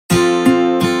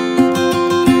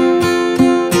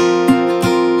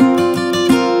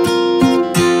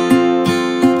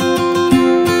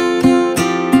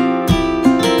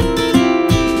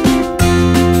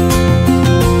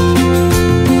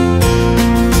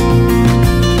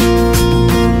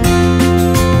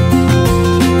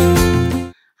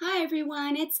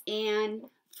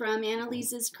from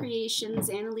Anneliese's Creations,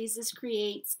 Anneliese's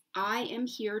Creates. I am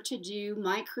here to do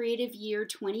My Creative Year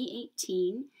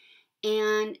 2018,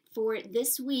 and for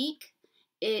this week,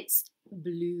 it's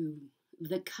blue,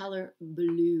 the color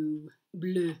blue,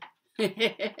 blue.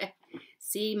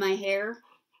 See my hair?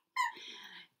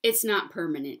 It's not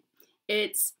permanent.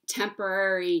 It's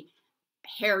temporary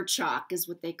hair chalk is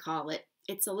what they call it.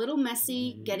 It's a little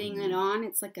messy getting it on.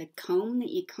 It's like a comb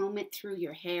that you comb it through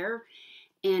your hair,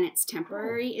 and it's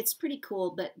temporary. It's pretty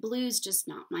cool, but blue's just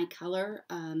not my color.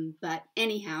 But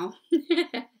anyhow,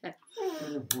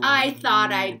 I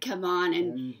thought I'd come on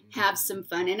and have some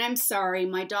fun. And I'm sorry,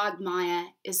 my dog Maya,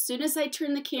 as soon as I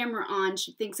turn the camera on,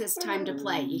 she thinks it's time to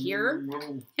play. You hear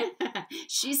her?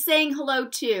 She's saying hello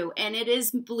too, and it is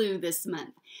blue this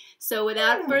month. So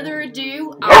without further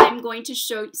ado, I'm going to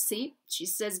show you. See, she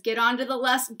says get on to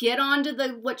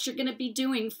what you're going to be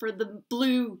doing for the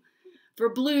blue. For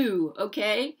blue,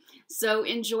 okay? So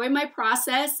enjoy my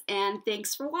process, and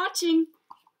thanks for watching.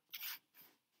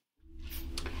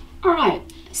 All right,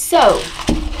 so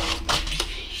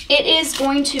it is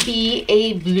going to be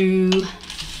a blue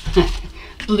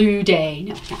blue day.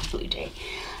 No, not blue day.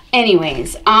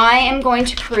 Anyways, I am going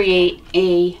to create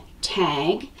a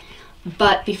tag,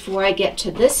 but before I get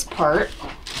to this part,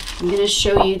 I'm going to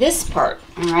show you this part,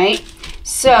 all right?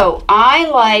 So I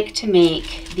like to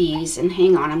make these, and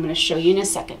hang on, I'm going to show you in a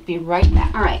second. Be right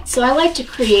back. All right, so I like to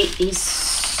create these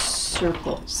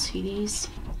circles. See these?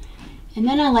 And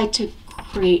then I like to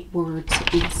create words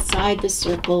inside the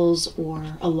circles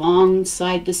or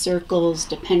alongside the circles,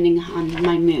 depending on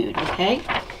my mood, okay?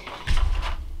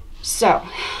 So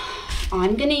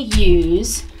I'm going to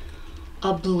use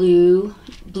a blue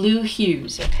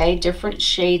hues, okay? Different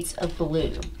shades of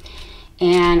blue.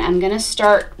 And I'm going to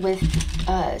start with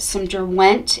some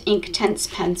Derwent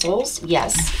Inktense pencils.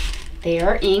 Yes, they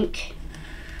are ink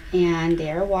and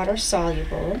they are water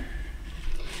soluble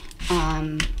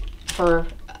for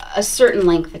a certain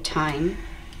length of time.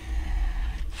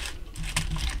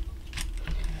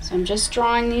 So I'm just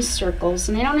drawing these circles,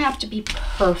 and they don't have to be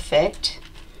perfect.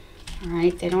 All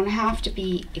right, they don't have to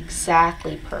be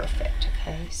exactly perfect.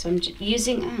 Okay, so I'm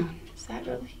using, is that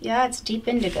really? Yeah, it's deep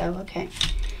indigo. Okay.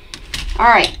 All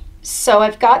right, so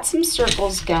I've got some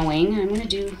circles going. I'm going to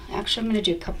do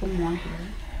a couple more here.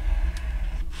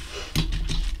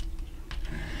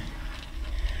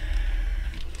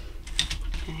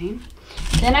 Okay.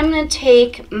 Then I'm going to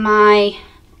take my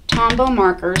Tombow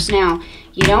markers. Now,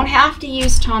 you don't have to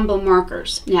use Tombow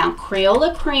markers. Now,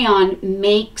 Crayola Crayon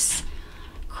makes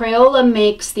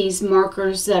these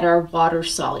markers that are water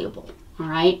soluble. All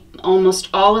right, almost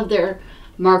all of their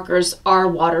markers are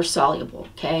water soluble.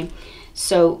 Okay.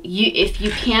 So if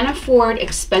you can't afford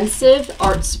expensive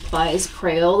art supplies,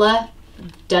 Crayola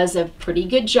does a pretty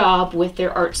good job with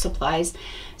their art supplies.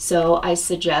 So I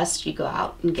suggest you go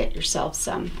out and get yourself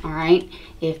some, all right,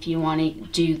 if you want to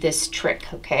do this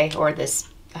trick, okay, or this,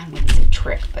 I wouldn't say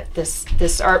trick, but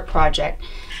this art project,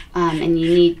 and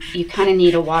you kind of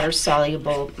need a water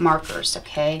soluble markers,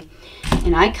 okay.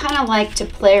 And I kind of like to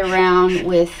play around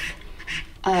with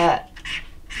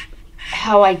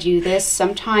how I do this.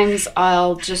 Sometimes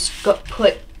I'll just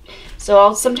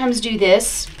I'll sometimes do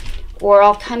this, or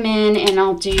I'll come in and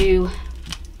I'll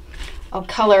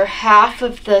color half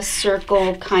of the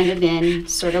circle kind of in,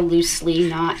 sort of loosely,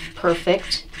 not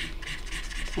perfect,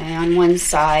 okay, on one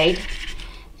side.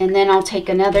 And then I'll take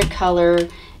another color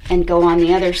and go on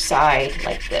the other side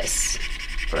like this,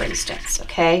 for instance,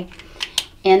 okay?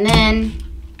 And then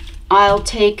I'll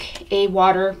take a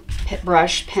water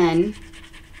brush pen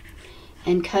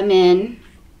and come in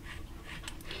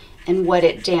and wet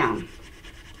it down.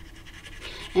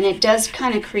 And it does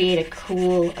kind of create a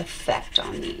cool effect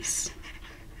on these.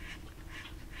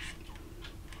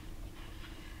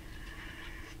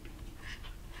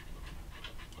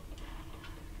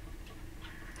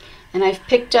 And I've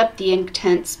picked up the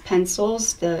Inktense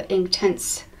pencils, the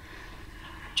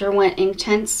Derwent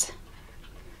Inktense.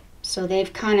 So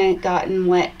they've kind of gotten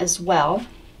wet as well.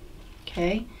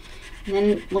 Okay. And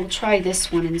then we'll try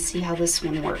this one and see how this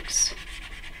one works.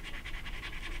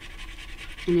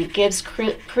 And it gives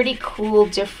pretty cool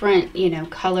different,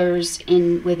 colors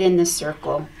within the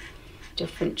circle,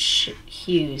 different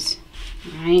hues.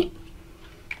 All right.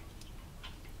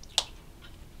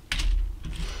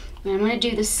 And I'm going to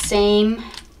do the same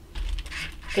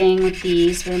thing with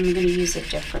these, but I'm going to use a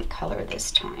different color this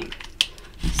time.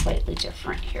 Slightly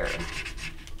different here.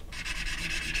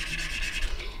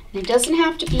 And it doesn't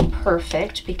have to be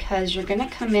perfect, because you're going to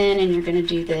come in and you're going to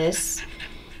do this,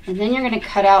 and then you're going to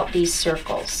cut out these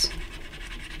circles.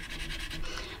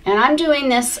 And I'm doing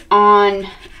this on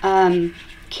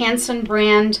Canson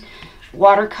brand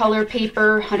watercolor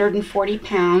paper, 140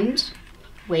 pound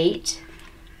weight.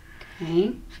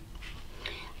 Okay.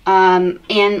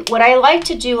 And what I like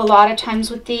to do a lot of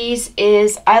times with these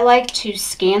is I like to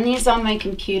scan these on my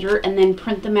computer and then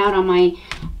print them out on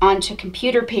onto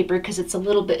computer paper because it's a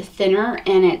little bit thinner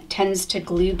and it tends to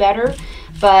glue better.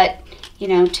 But you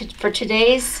know, for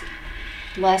today's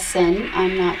lesson,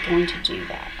 I'm not going to do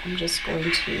that. I'm just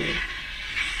going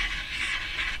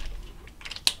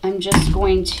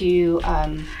to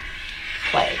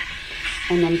play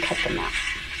and then cut them out.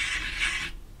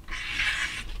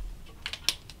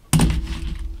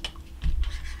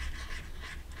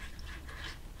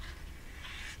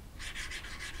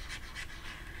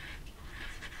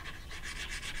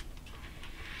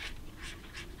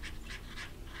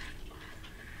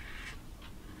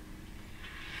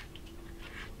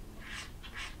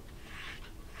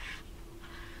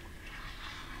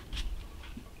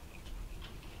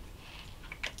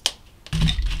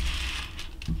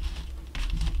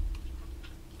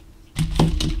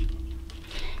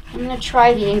 I'm going to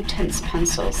try the Inktense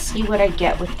pencils, see what I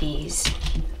get with these.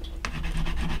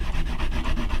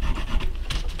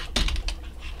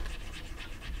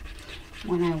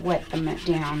 When I wet them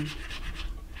down.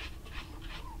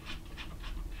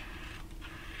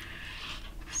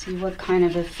 See what kind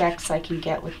of effects I can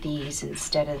get with these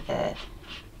instead of the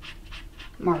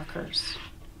markers.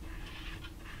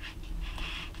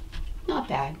 Not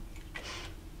bad.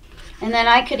 And then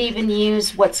I could even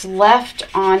use what's left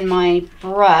on my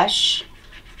brush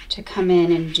to come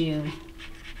in and do.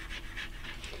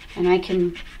 And I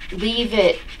can leave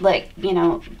it like, you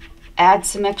know, add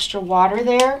some extra water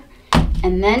there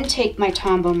and then take my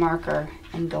Tombow marker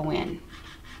and go in.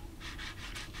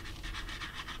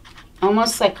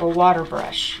 Almost like a water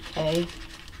brush, okay?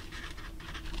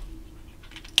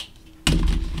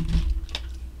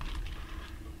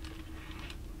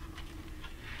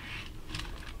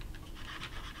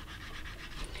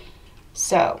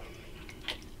 So,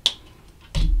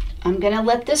 I'm going to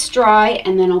let this dry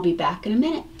and then I'll be back in a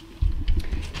minute.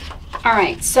 All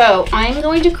right, so I'm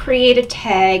going to create a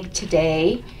tag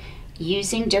today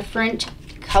using different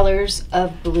colors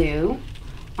of blue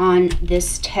on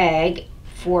this tag.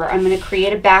 I'm going to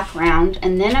create a background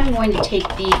and then I'm going to take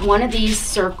one of these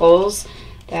circles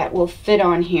that will fit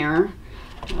on here,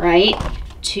 right,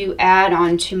 to add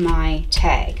onto my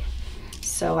tag.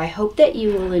 So I hope that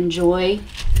you will enjoy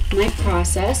my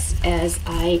process as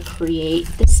I create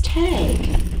this tag.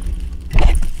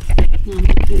 Now I'm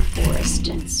looking for a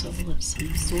stencil of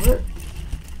some sort.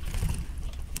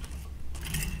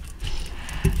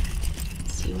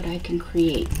 Let's see what I can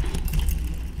create.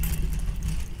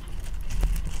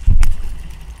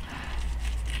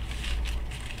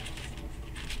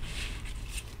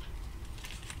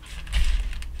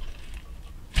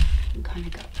 I kind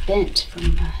of got bent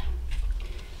from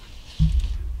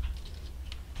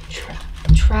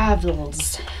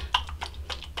travels.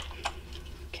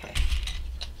 Okay.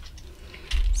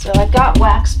 So I've got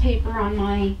wax paper on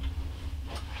my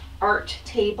art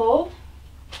table.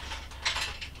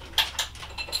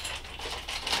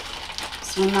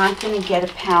 So I'm not going to get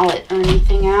a palette or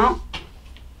anything out.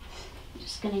 I'm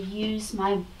just going to use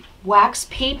my wax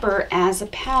paper as a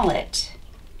palette.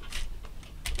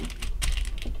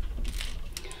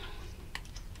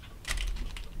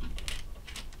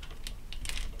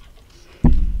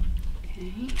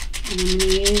 And I'm going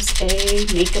to use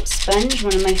a makeup sponge,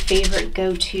 one of my favorite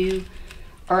go-to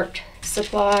art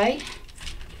supply.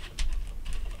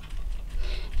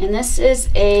 And this is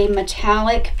a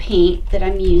metallic paint that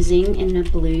I'm using in a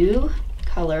blue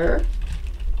color.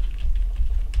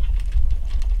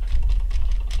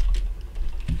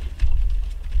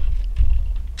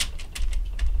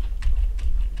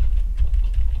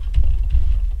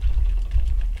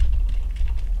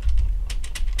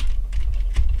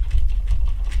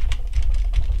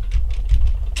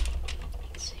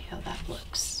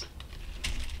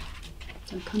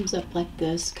 So it comes up like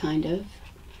this, kind of.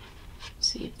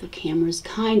 See if the camera's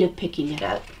kind of picking it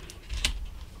up.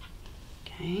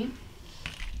 Okay.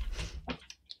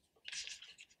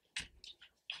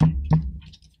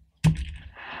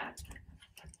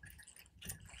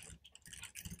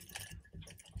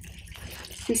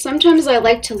 And sometimes I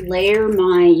like to layer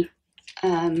my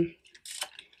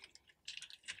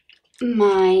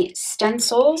my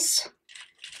stencils.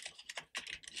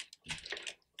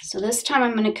 So this time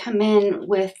I'm going to come in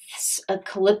with a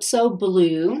Calypso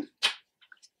blue.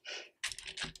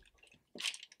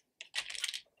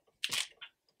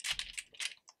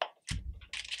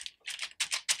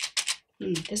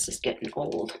 This is getting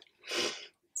old.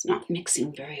 It's not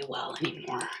mixing very well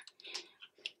anymore.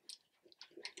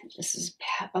 This is,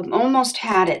 I've almost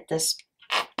had it, this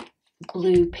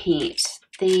blue paint.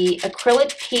 The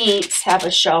acrylic paints have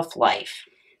a shelf life.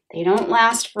 They don't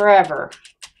last forever.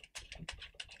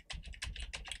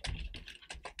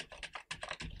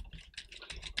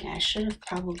 Yeah, I should have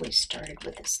probably started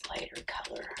with this lighter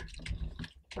color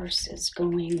versus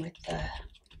going with the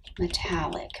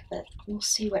metallic, but we'll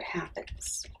see what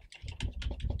happens.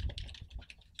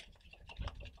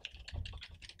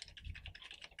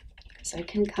 Because I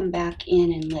can come back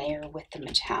in and layer with the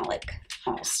metallic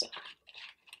also.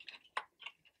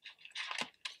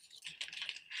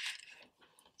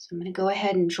 So I'm going to go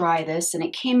ahead and dry this, and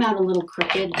it came out a little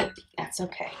crooked, but that's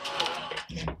okay.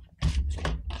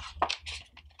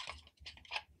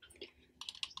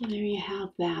 So there you have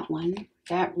that one.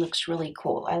 That looks really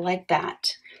cool. I like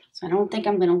that. So I don't think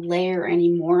I'm going to layer any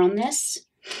more on this,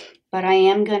 but I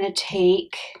am going to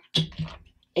take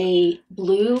a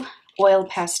blue oil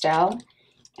pastel,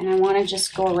 and I want to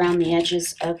just go around the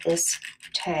edges of this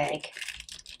tag,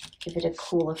 give it a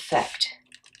cool effect.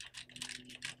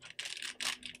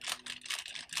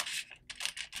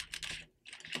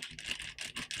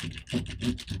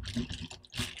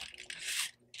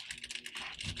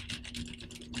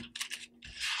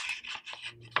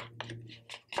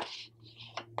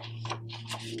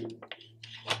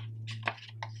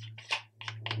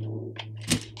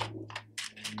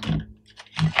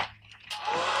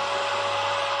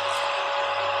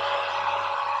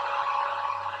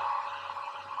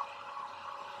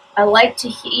 I like to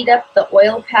heat up the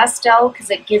oil pastel because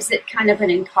it gives it kind of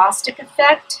an encaustic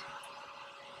effect.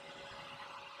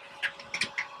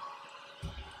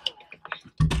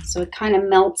 So it kind of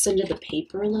melts into the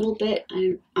paper a little bit.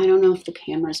 I don't know if the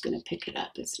camera is going to pick it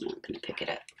up. It's not going to pick it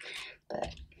up.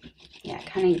 But yeah,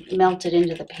 kind of melted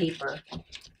into the paper.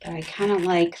 But I kind of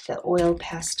like the oil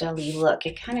pastel-y look.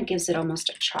 It kind of gives it almost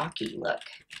a chalky look,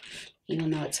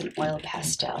 even though it's an oil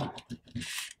pastel.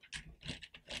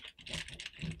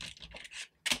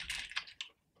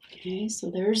 Okay, so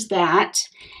there's that.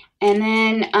 And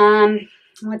then,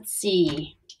 let's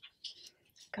see.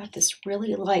 Got this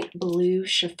really light blue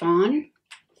chiffon.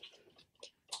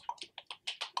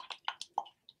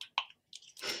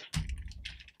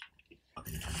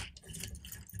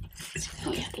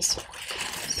 Oh yeah, this will work.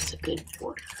 This is a good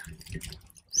border.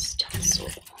 Stencil.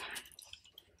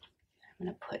 I'm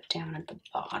going to put down at the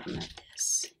bottom of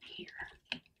this here.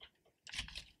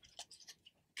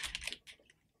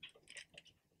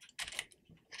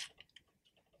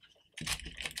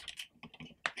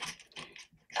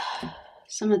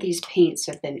 Some of these paints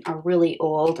are really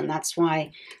old, and that's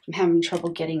why I'm having trouble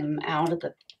getting them out of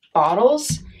the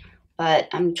bottles. But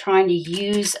I'm trying to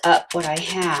use up what I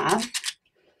have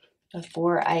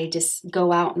before I just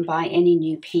go out and buy any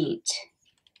new paint.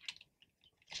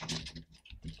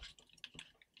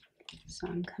 So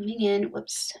I'm coming in.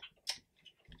 Whoops.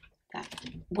 That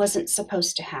wasn't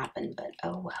supposed to happen, but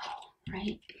oh well,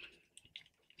 right?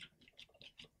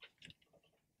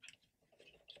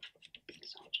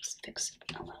 So I'll just fix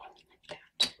it a little like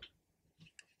that.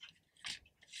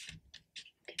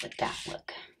 Give it that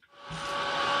look.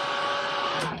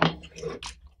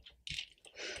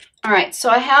 All right, so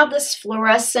I have this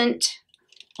fluorescent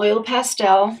oil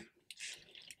pastel.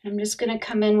 I'm just going to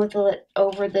come in with it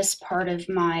over this part of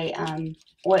my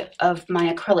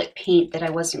acrylic paint that I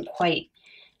wasn't quite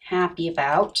happy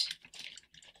about.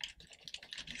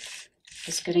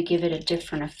 Just going to give it a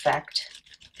different effect.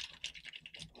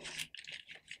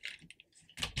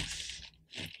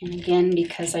 And again,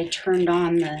 because I turned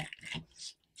on the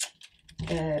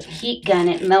heat gun,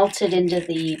 it melted into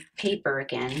the paper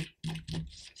again.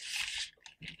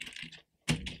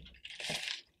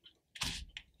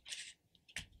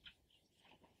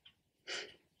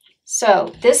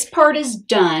 So this part is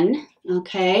done,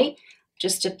 okay?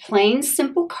 Just a plain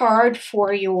simple card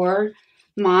for your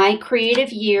My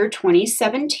Creative Year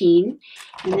 2017.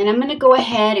 And then I'm going to go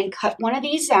ahead and cut one of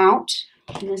these out.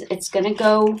 And it's going to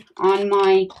go on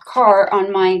my card,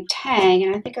 on my tag,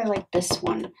 and I think I like this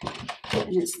one.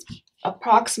 And it's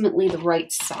approximately the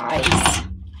right size.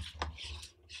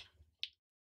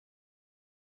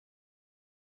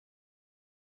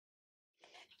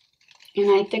 And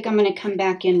I think I'm going to come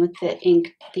back in with the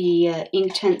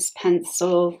Inktense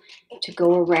pencil to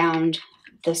go around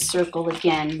the circle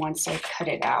again once I cut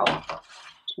it out.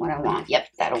 That's what I want. Yep,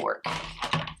 that'll work.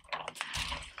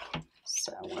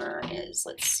 So where is,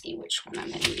 let's see which one I'm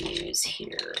going to use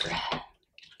here. I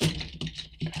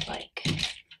like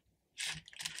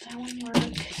that one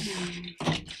work.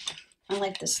 I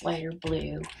like this lighter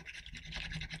blue.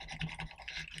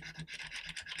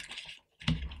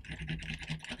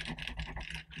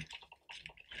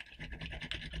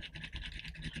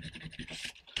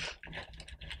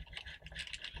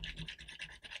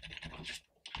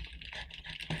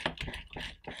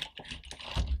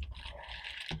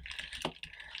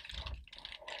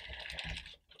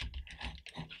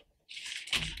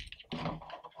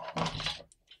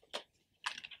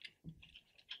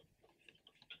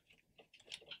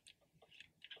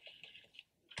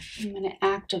 I'm going to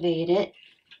activate it.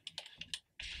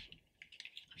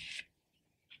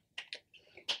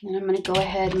 And I'm going to go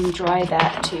ahead and dry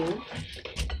that too.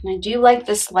 And I do like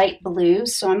this light blue,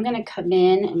 so I'm going to come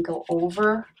in and go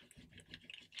over.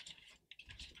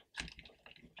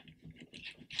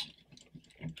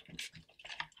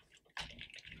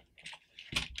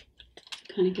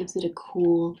 Kind of gives it a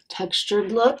cool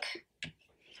textured look.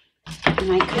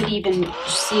 And I could even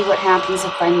see what happens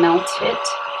if I melt it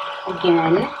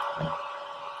again.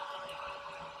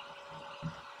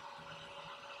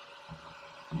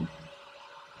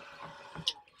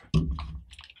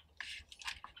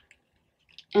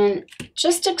 And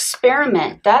just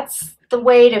experiment. That's the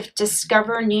way to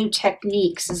discover new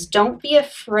techniques, is don't be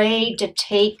afraid to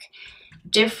take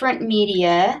different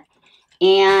media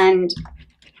and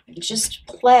just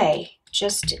play.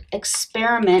 Just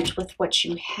experiment with what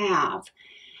you have,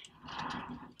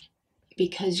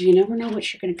 because you never know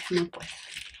what you're going to come up with.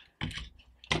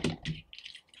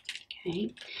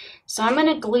 Okay, so I'm going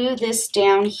to glue this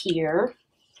down here.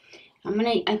 I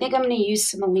think I'm going to use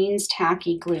some Anneliese's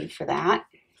tacky glue for that.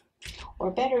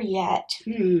 Or better yet,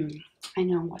 I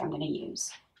know what I'm going to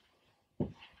use,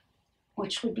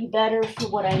 which would be better for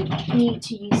what I need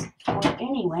to use it for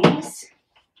anyways.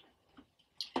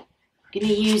 I'm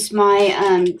going to use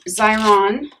my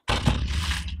Xyron,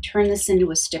 turn this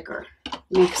into a sticker.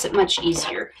 Makes it much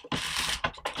easier.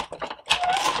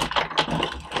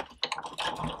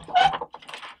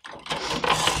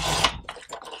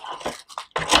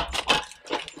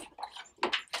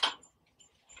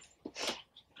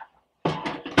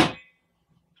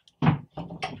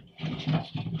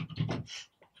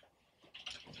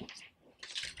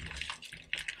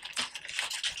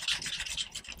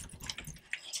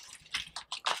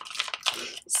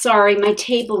 Sorry, my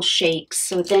table shakes,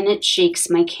 so then it shakes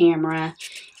my camera.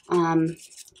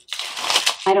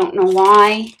 I don't know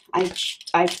why.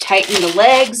 I've tightened the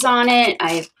legs on it.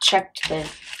 I've checked the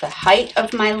height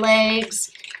of my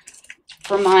legs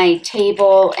for my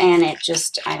table, and it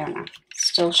just, I don't know,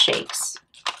 still shakes.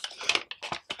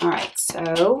 All right,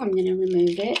 so I'm going to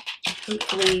remove it.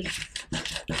 Hopefully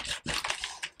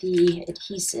the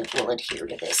adhesive will adhere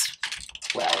to this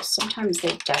well. Sometimes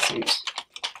it doesn't.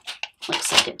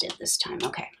 Looks like it did this time.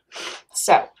 Okay,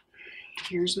 so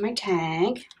here's my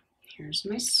tag. Here's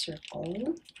my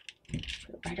circle.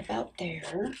 Put it right about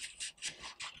there.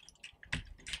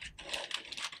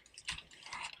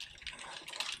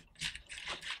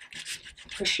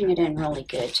 Pushing it in really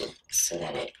good so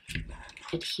that it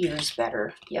adheres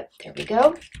better. Yep, there we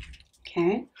go.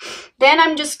 Okay, then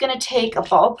I'm just going to take a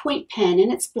ballpoint pen,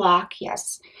 and it's black,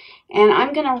 yes, and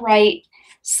I'm going to write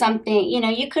something. You know,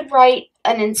 you could write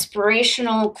an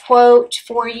inspirational quote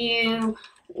for you,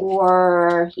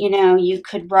 or, you know, you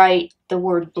could write the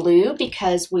word blue,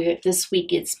 because this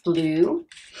week it's blue.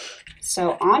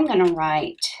 So I'm going to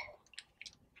write,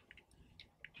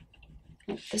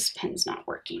 oh, this pen's not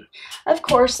working. Of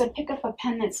course, I pick up a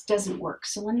pen that doesn't work,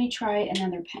 so let me try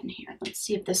another pen here. Let's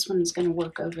see if this one's going to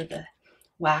work over the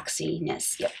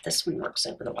waxiness. Yep, this one works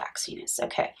over the waxiness.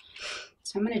 Okay,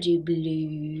 so I'm going to do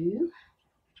blue.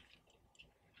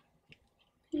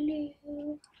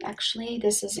 Blue. Actually,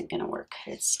 this isn't going to work.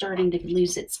 It's starting to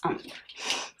lose its umph.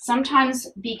 Sometimes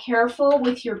be careful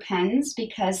with your pens,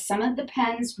 because some of the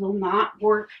pens will not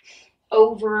work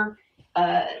over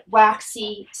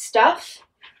waxy stuff.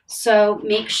 So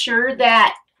make sure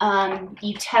that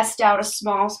you test out a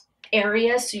small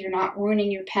area so you're not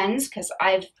ruining your pens, because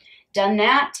I've done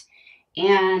that,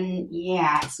 and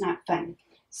yeah, it's not fun.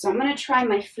 So I'm going to try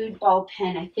my food ball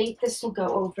pen. I think this will go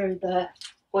over the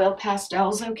oil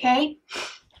pastels okay,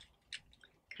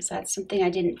 because that's something I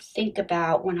didn't think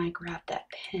about when I grabbed that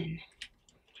pen.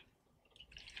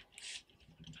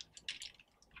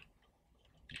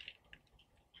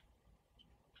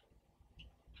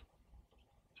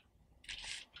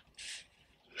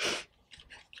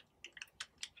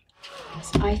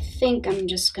 So I think I'm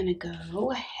just going to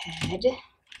go ahead.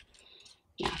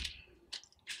 Yeah.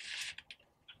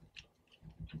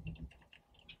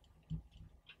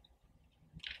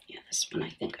 This one I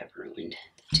think I've ruined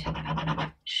the tip.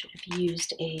 Should have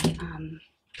used a,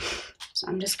 so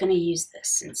I'm just going to use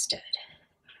this instead.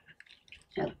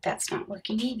 Nope, that's not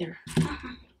working either.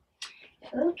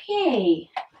 Okay,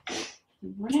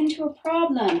 we run into a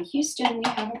problem. Houston, we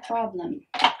have a problem.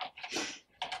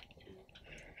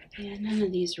 Yeah, none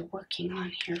of these are working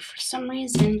on here for some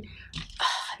reason.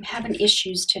 I'm having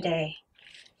issues today.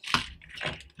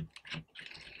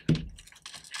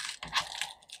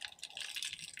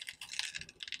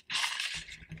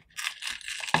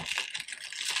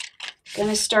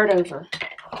 Gonna start over.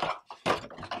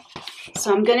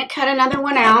 So I'm going to cut another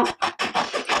one out.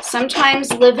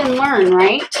 Sometimes live and learn,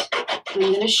 right? I'm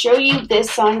going to show you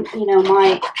this on,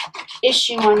 my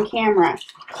issue on camera.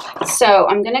 So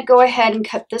I'm going to go ahead and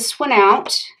cut this one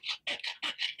out.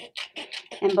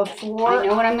 And before I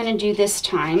know what I'm going to do this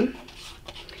time,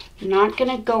 I'm not going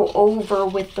to go over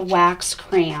with the wax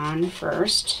crayon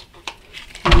first.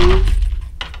 Okay.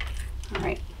 All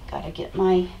right, got to get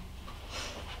my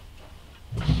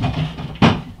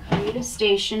creative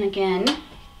station again.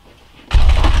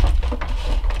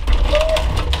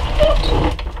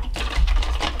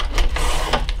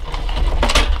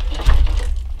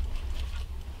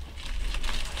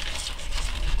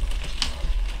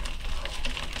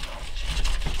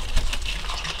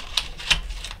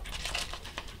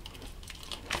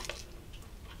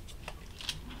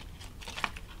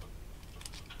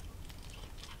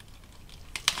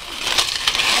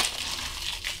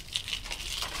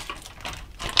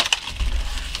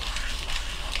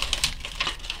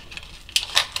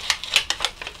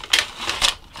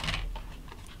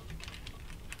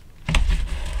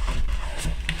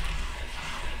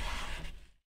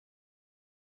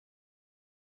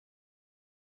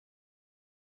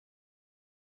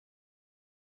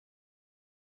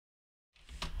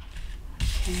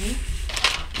 Okay,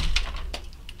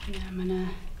 and I'm gonna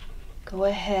go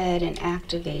ahead and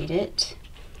activate it.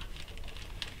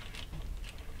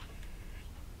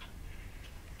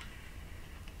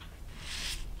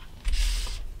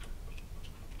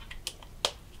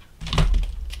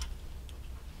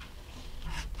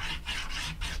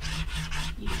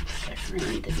 That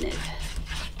ruined the nib.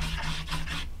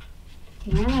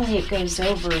 Normally it goes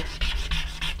over,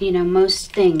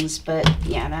 most things, but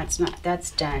yeah,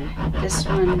 that's done. This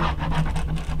one,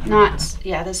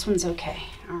 this one's okay.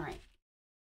 All right.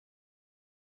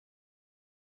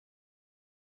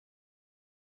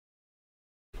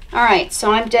 All right,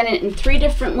 so I've done it in 3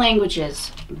 different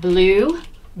languages: blue,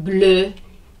 bleu,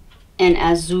 and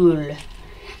azul.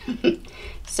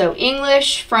 So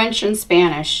English, French, and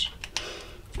Spanish.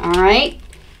 All right.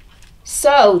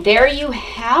 So there you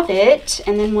have it,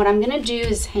 and then what I'm going to do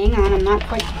is, hang on, I'm not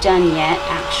quite done yet,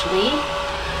 actually.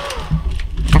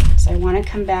 So I want to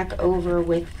come back over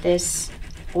with this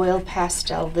oil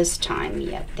pastel this time.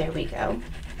 Yep, there we go.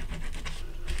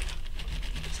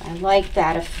 So I like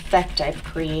that effect I've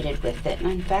created with it. And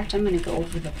in fact, I'm going to go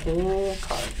over the whole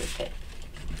card with it.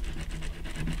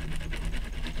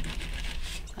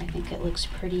 So I think it looks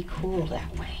pretty cool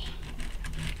that way.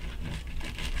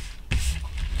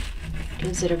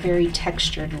 Gives it a very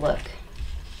textured look.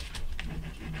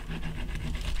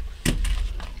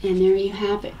 And there you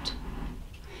have it.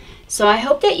 So I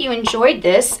hope that you enjoyed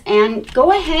this, and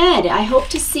go ahead. I hope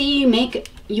to see you make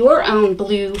your own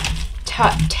blue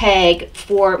tag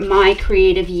for My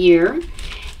Creative Year.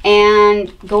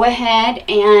 And go ahead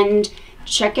and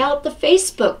check out the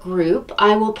Facebook group.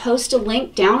 I will post a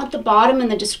link down at the bottom in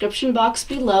the description box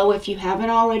below if you haven't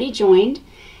already joined.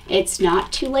 It's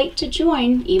not too late to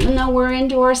join, even though we're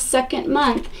into our 2nd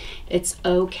month. It's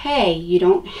okay. You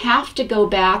don't have to go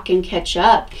back and catch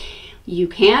up. You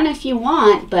can if you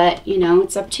want, but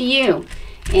it's up to you.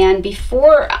 And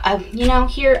before,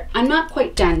 here, I'm not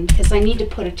quite done because I need to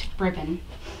put a ribbon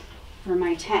for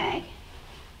my tag.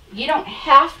 You don't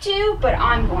have to, but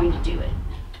I'm going to do it.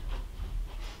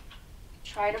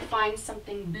 Try to find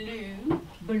something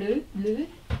blue.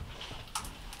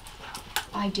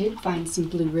 I did find some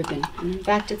blue ribbon, and in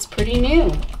fact, it's pretty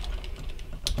new.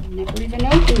 I've never even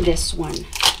opened this one.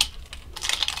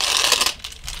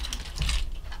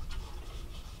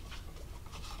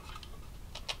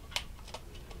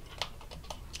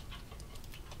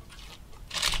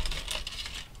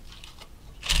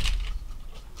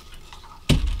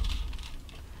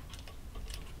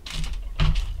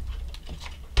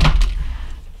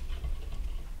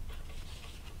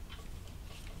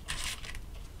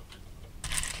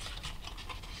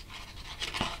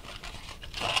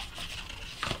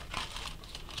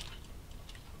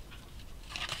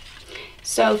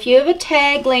 So if you have a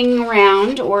tag laying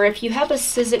around, or if you have a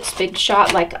Sizzix Big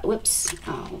Shot, like, whoops,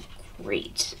 oh,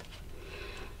 great.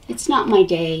 It's not my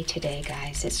day today,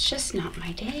 guys. It's just not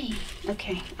my day.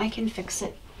 Okay, I can fix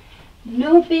it.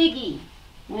 No biggie.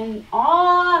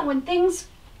 When things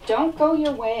don't go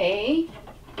your way,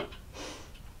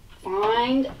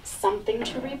 find something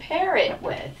to repair it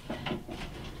with.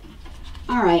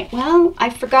 All right, well, I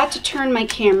forgot to turn my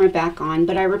camera back on,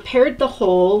 but I repaired the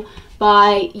hole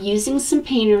by using some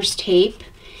painter's tape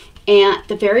at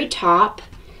the very top.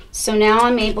 So now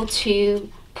I'm able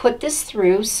to put this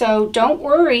through. So don't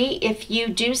worry if you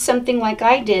do something like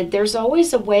I did. There's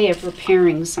always a way of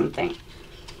repairing something.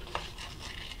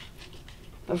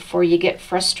 before you get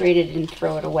frustrated and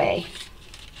throw it away.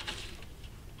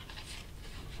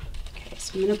 Okay,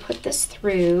 so I'm going to put this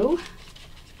through.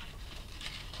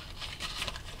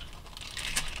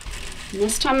 And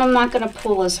this time I'm not going to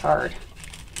pull as hard.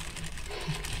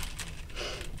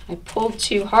 I pulled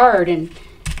too hard and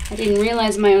I didn't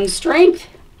realize my own strength.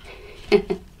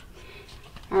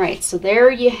 All right, so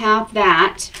there you have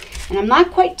that. And I'm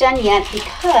not quite done yet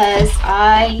because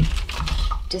I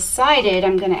decided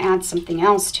I'm going to add something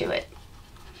else to it.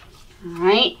 All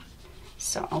right,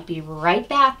 so I'll be right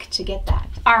back to get that.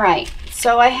 All right,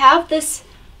 so I have this,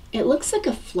 it looks like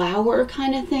a flower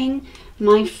kind of thing.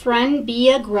 My friend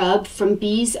Bia Grubb from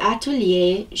Bee's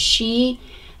Atelier, she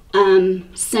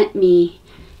sent me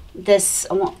this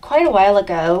quite a while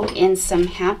ago in some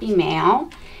Happy Mail,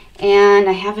 and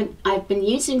I've been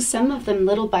using some of them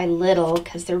little by little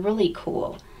because they're really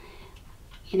cool.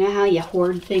 You know how you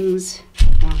hoard things?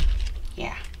 Well,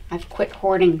 yeah, I've quit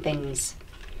hoarding things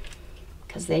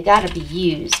because they got to be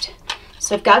used.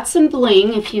 So I've got some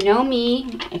bling. If you know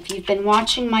me, if you've been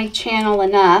watching my channel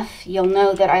enough, you'll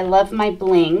know that I love my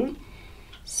bling.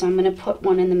 So I'm going to put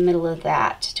one in the middle of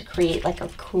that to create like a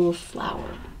cool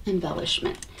flower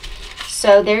embellishment.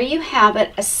 So there you have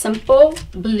it, a simple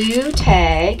blue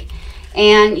tag.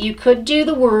 And you could do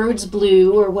the words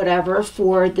blue or whatever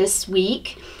for this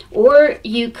week, or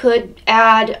you could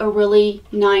add a really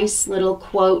nice little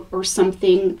quote or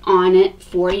something on it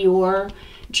for your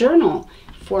journal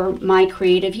for My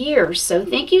Creative Year. So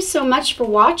thank you so much for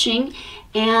watching,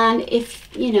 and if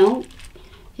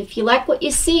you like what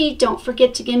you see, don't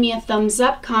forget to give me a thumbs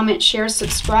up, comment, share,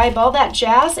 subscribe, all that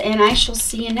jazz, and I shall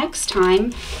see you next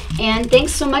time. And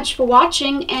thanks so much for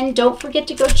watching, and don't forget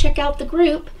to go check out the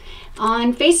group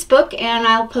on Facebook, and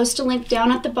I'll post a link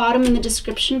down at the bottom in the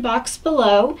description box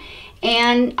below.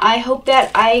 And I hope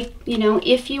that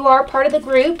if you are part of the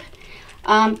group,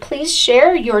 please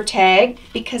share your tag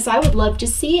because I would love to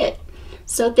see it.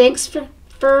 So thanks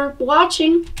for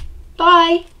watching.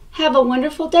 Bye. Have a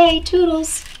wonderful day.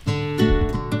 Toodles.